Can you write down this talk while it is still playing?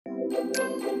Hi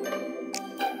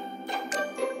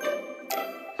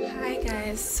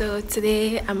guys, so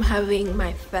today I'm having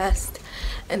my first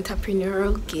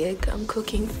entrepreneurial gig. I'm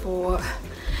cooking for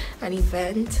an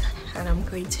event and I'm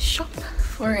going to shop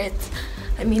for it.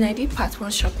 I mean, I did part 1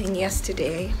 shopping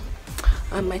yesterday.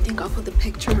 I think I'll put the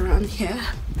picture around here.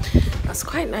 That's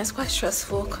quite nice, quite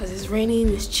stressful because it's raining,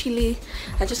 it's chilly.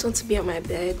 I just want to be on my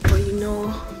bed, but you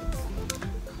know,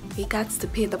 we got to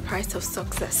pay the price of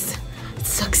success to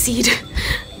succeed.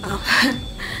 That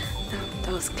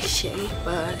was cliche,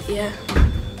 but yeah.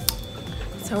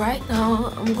 So right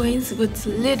now I'm going to go to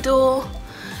Lidl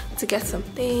to get some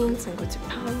things and go to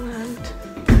Poundland.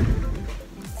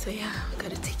 So yeah, I'm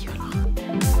gonna take you along.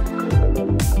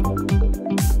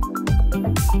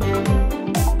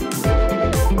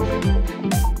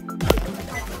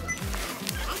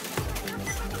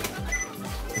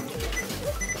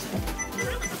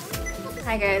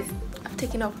 Hi guys, I've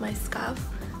taken off my scarf.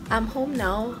 I'm home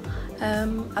now.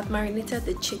 I've marinated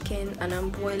the chicken and I'm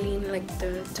boiling like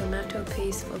the tomato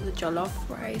paste for the jollof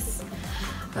rice.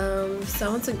 So I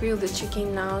want to grill the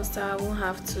chicken now so I won't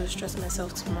have to stress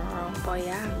myself tomorrow. But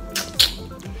yeah,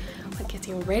 we're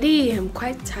getting ready. I'm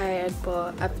quite tired,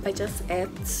 but I just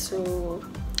ate, so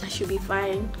I should be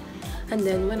fine. And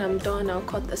then when I'm done, I'll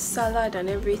cut the salad and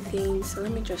everything. So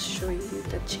let me just show you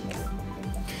the chicken.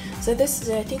 So this is,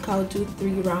 I think I'll do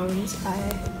 3 rounds.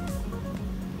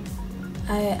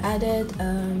 I added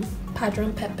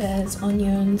padron peppers,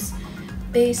 onions,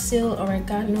 basil,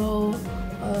 oregano,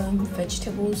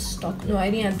 vegetable stock. No, I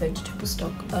didn't add vegetable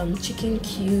stock. Chicken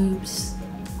cubes.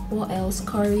 What else?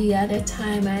 Curry. I added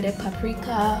thyme. I added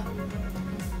paprika.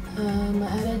 I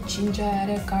added ginger. I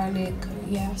added garlic.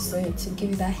 Yeah, so to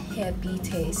give it that heavy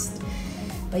taste.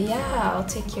 But yeah, I'll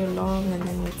take you along and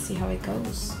then let's see how it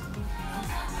goes.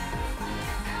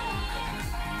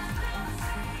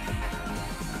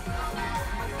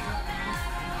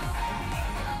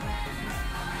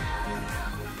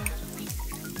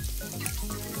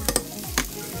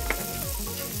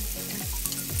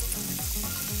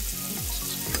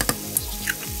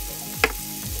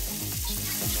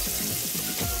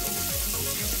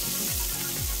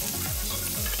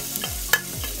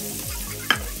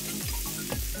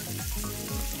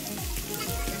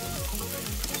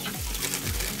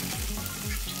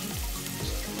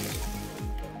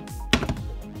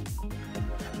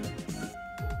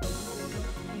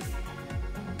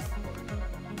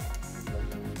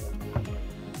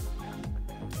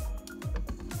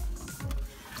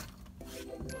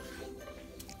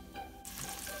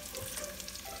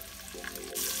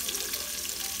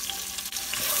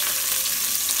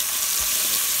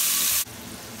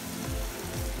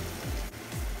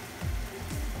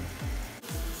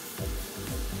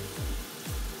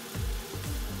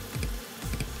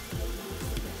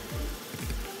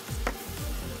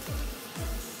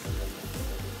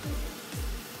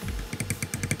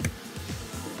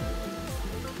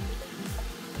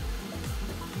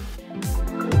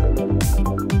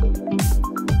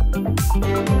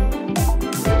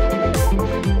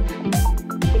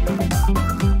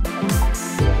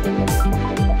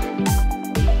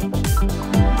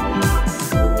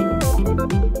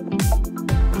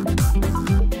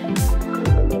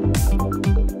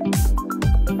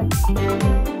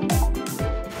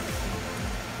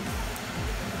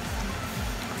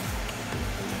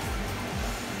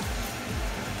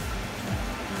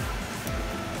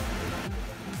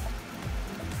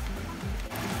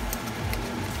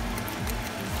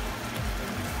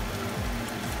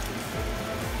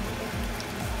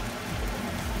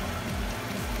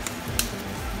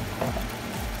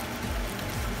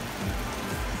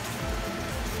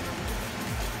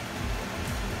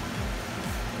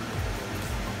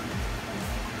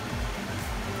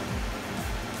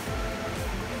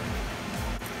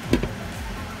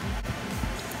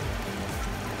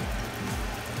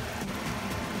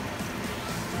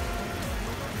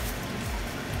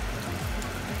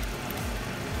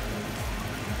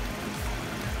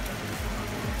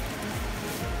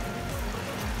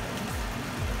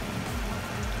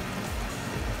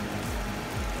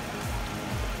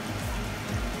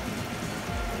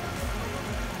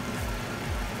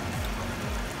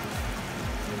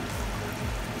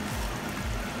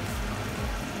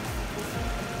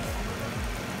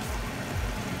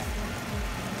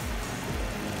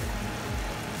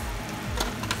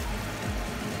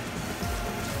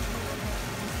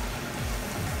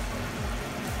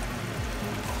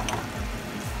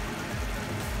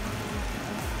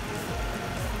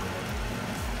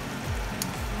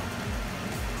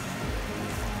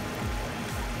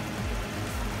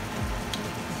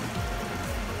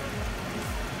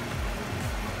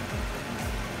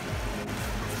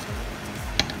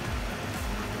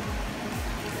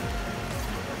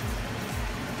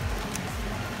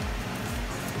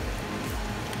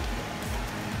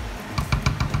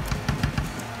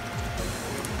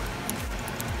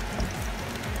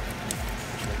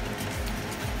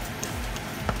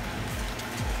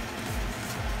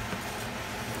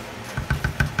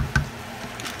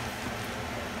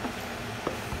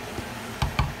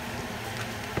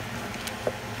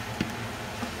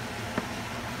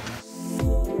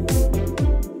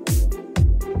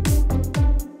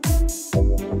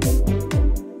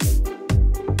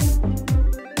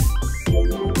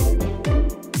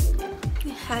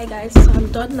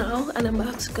 done now, and I'm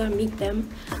about to go and meet them.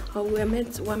 We're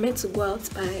meant to go out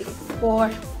by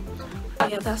 4.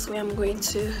 Yeah, that's where I'm going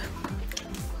to.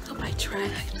 Hope I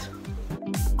tried.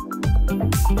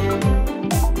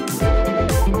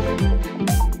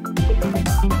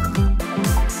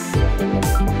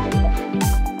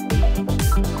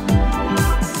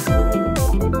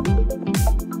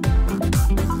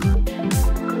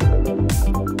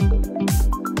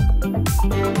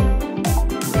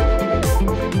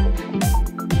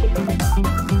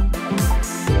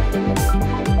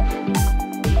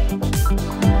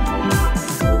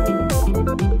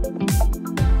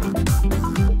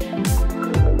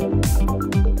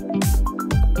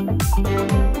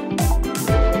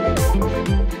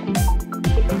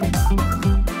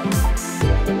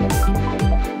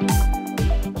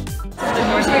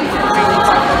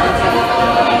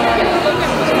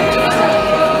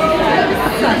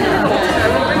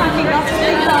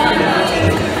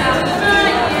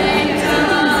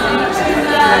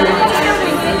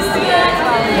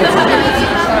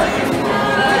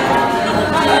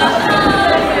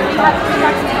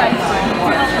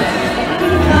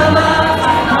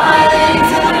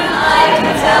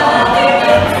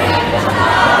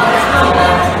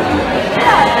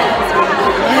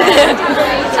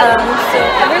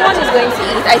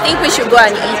 I think we should go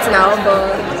and eat now,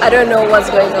 but I don't know what's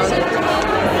going on.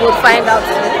 We'll find out.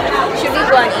 Should we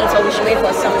go and eat or we should wait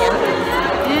for someone?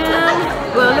 Yeah,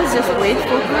 well, let's just wait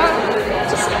for her.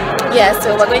 Yeah,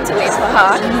 so we're going to wait for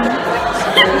her.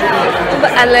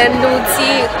 And then we'll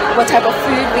see what type of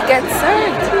food we get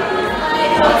served.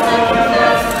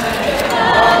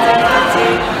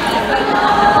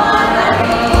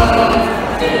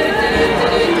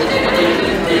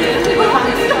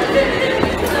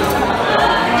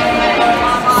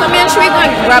 Should we go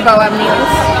and grab our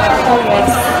meals? Oh yes.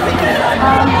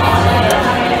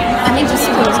 I need to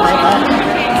close my bag.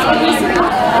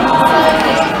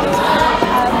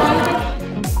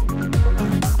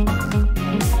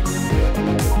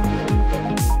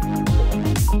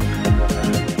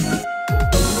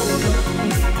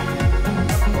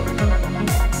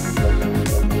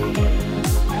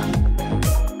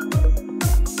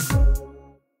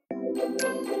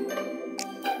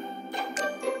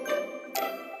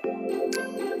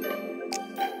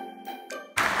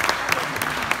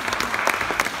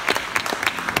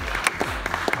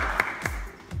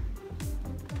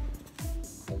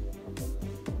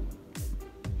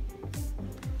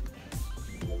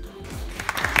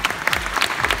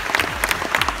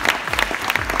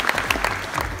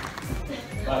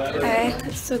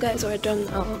 So guys, we're done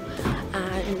now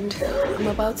and I'm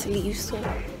about to leave, so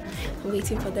I'm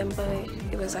waiting for them, but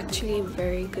it was actually a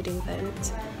very good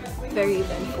event, very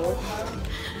eventful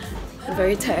and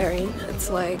very tiring. It's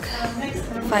like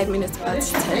 5 minutes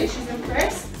past 10,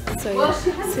 so yeah,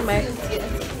 see my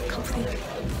company.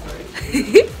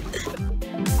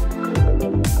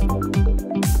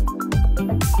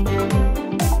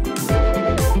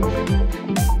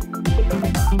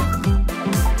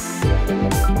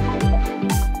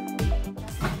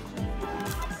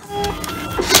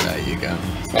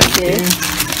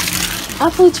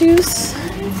 Apple juice.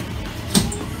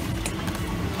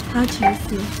 How do you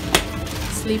feel?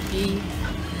 Sleepy,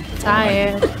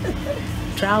 tired,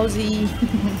 drowsy.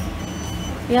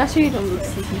 You actually don't look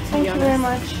sleepy, to Thank be honest. you very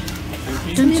much.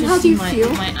 How do you feel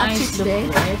my eyes after today?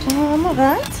 I'm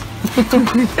alright.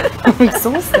 I'm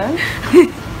exhausted.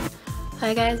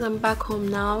 Hi guys, I'm back home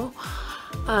now.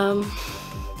 I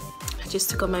just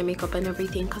took off my makeup and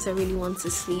everything because I really want to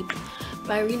sleep.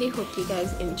 But I really hope you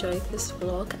guys enjoyed this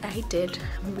vlog. I did.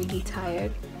 I'm really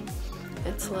tired.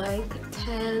 It's like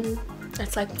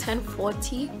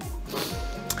 10:40.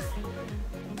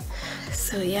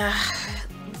 So yeah,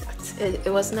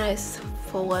 it was nice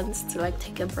for once to like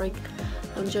take a break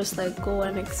and just like go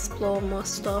and explore more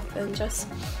stuff and just,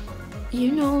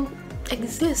 you know,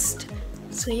 exist.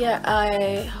 So yeah,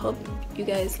 I hope you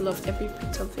guys loved every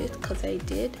bit of it because I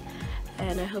did,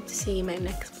 and I hope to see you in my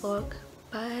next vlog.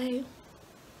 Bye.